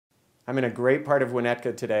I'm in a great part of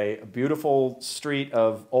Winnetka today, a beautiful street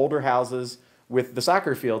of older houses with the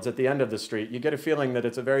soccer fields at the end of the street. You get a feeling that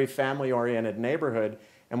it's a very family-oriented neighborhood,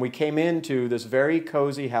 and we came into this very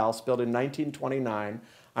cozy house built in 1929.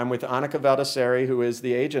 I'm with Annika Valdesari, who is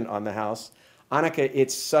the agent on the house. Annika,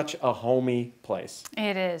 it's such a homey place.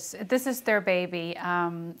 It is. This is their baby.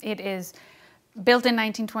 It is built in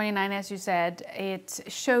 1929, as you said. It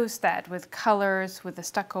shows that with colors, with the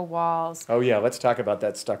stucco walls. Oh yeah, let's talk about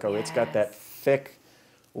that stucco. Yes. It's got that thick,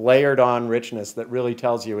 layered on richness that really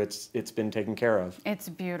tells you it's been taken care of. It's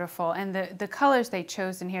beautiful. And the colors they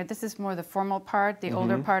chose in here, this is more the formal part, the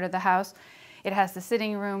older part of the house. It has the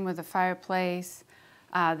sitting room with a fireplace,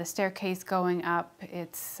 the staircase going up.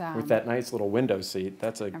 It's with that nice little window seat.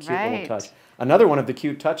 That's a cute little touch. Another one of the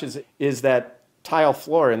cute touches is that tile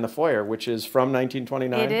floor in the foyer, which is from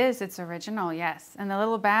 1929. It is. It's original, yes. And the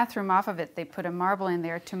little bathroom off of it, they put a marble in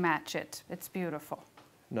there to match it. It's beautiful.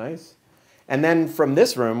 Nice. And then from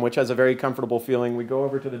this room, which has a very comfortable feeling, we go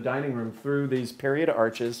over to the dining room through these period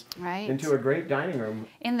arches into a great dining room.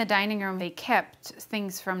 In the dining room, they kept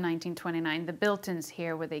things from 1929. The built-ins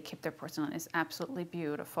here where they keep their porcelain is absolutely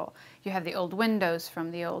beautiful. You have the old windows from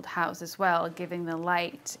the old house as well, giving the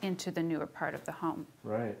light into the newer part of the home.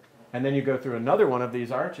 Right. And then you go through another one of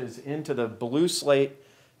these arches into the blue slate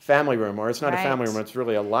family room, or it's not a family room, it's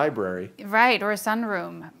really a library. Right, or a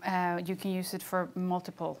sunroom. You can use it for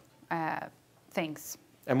multiple things.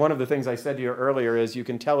 And one of the things I said to you earlier is you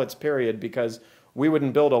can tell it's period because we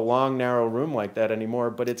wouldn't build a long, narrow room like that anymore,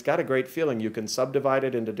 but it's got a great feeling. You can subdivide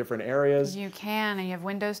it into different areas. You can, and you have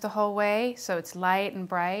windows the whole way, so it's light and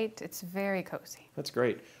bright. It's very cozy. That's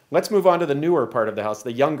great. Let's move on to the newer part of the house,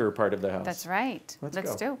 the younger part of the house. That's right.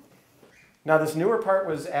 Let's do. Now, this newer part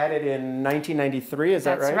was added in 1993, is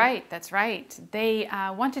that right? That's right, that's right. They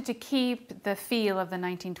wanted to keep the feel of the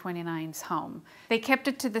 1929's home. They kept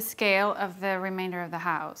it to the scale of the remainder of the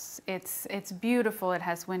house. It's beautiful. It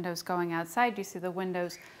has windows going outside. You see the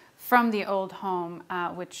windows from the old home,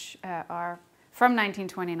 which are from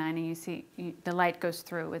 1929, and you see the light goes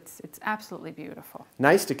through. It's absolutely beautiful.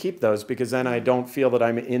 Nice to keep those because then I don't feel that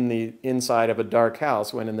I'm in the inside of a dark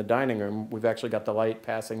house when in the dining room we've actually got the light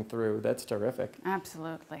passing through. That's terrific.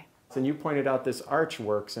 Absolutely. And you pointed out this arch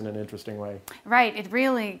works in an interesting way. Right, it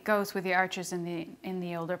really goes with the arches in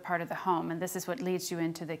the older part of the home, and this is what leads you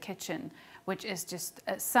into the kitchen, which is just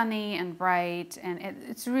sunny and bright, and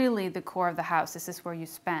it's really the core of the house. This is where you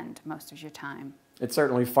spend most of your time. It's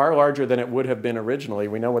certainly far larger than it would have been originally.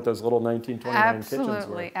 We know what those little 1929 kitchens were.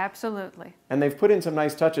 Absolutely, absolutely. And they've put in some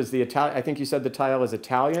nice touches. I think you said the tile is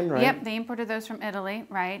Italian, right? Yep, they imported those from Italy,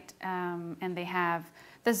 right? And they have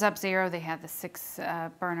the Sub-Zero, they have the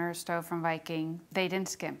 6-burner stove from Viking. They didn't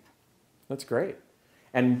skimp. That's great.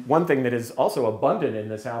 And one thing that is also abundant in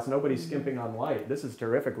this house, nobody's skimping on light. This is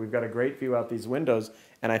terrific. We've got a great view out these windows,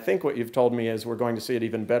 and I think what you've told me is we're going to see it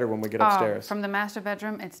even better when we get upstairs. From the master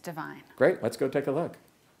bedroom, it's divine. Great, let's go take a look.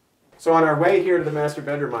 So on our way here to the master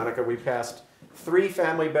bedroom, Monica, we passed 3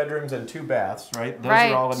 family bedrooms and 2 baths, right? Those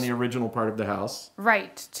are all in the original part of the house.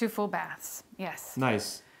 Right, 2 full baths, yes.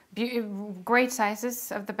 Nice. Great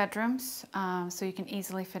sizes of the bedrooms, so you can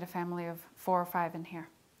easily fit a family of 4 or 5 in here.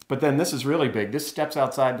 But then this is really big. This steps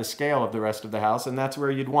outside the scale of the rest of the house, and that's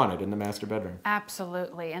where you'd want it, in the master bedroom.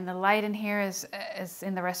 Absolutely, and the light in here is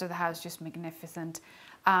in the rest of the house just magnificent.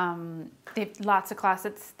 They have lots of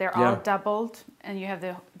closets. They're all doubled, and you have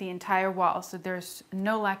the entire wall, so there's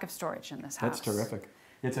no lack of storage in this house. That's terrific.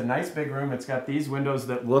 It's a nice big room. It's got these windows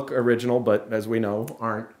that look original, but as we know,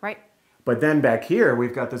 aren't. Right. But then back here,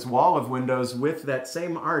 we've got this wall of windows with that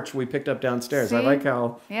same arch we picked up downstairs. See? I like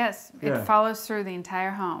how... Yes, it follows through the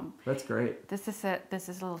entire home. That's great. This is a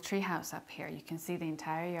little tree house up here. You can see the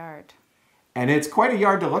entire yard. And it's quite a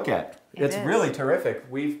yard to look at. It's is. Really terrific.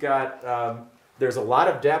 We've got... there's a lot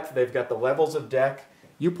of depth. They've got the levels of deck.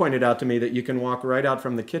 You pointed out to me that you can walk right out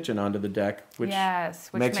from the kitchen onto the deck, which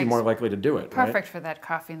makes you more likely to do it, perfect for that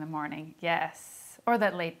coffee in the morning, yes. Or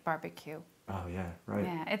that late barbecue. Oh, yeah, right.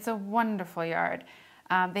 Yeah, it's a wonderful yard.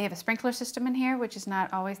 They have a sprinkler system in here, which is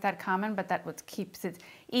not always that common, but that's what keeps it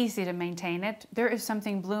easy to maintain it. There is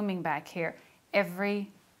something blooming back here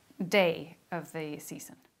every day of the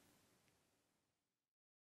season.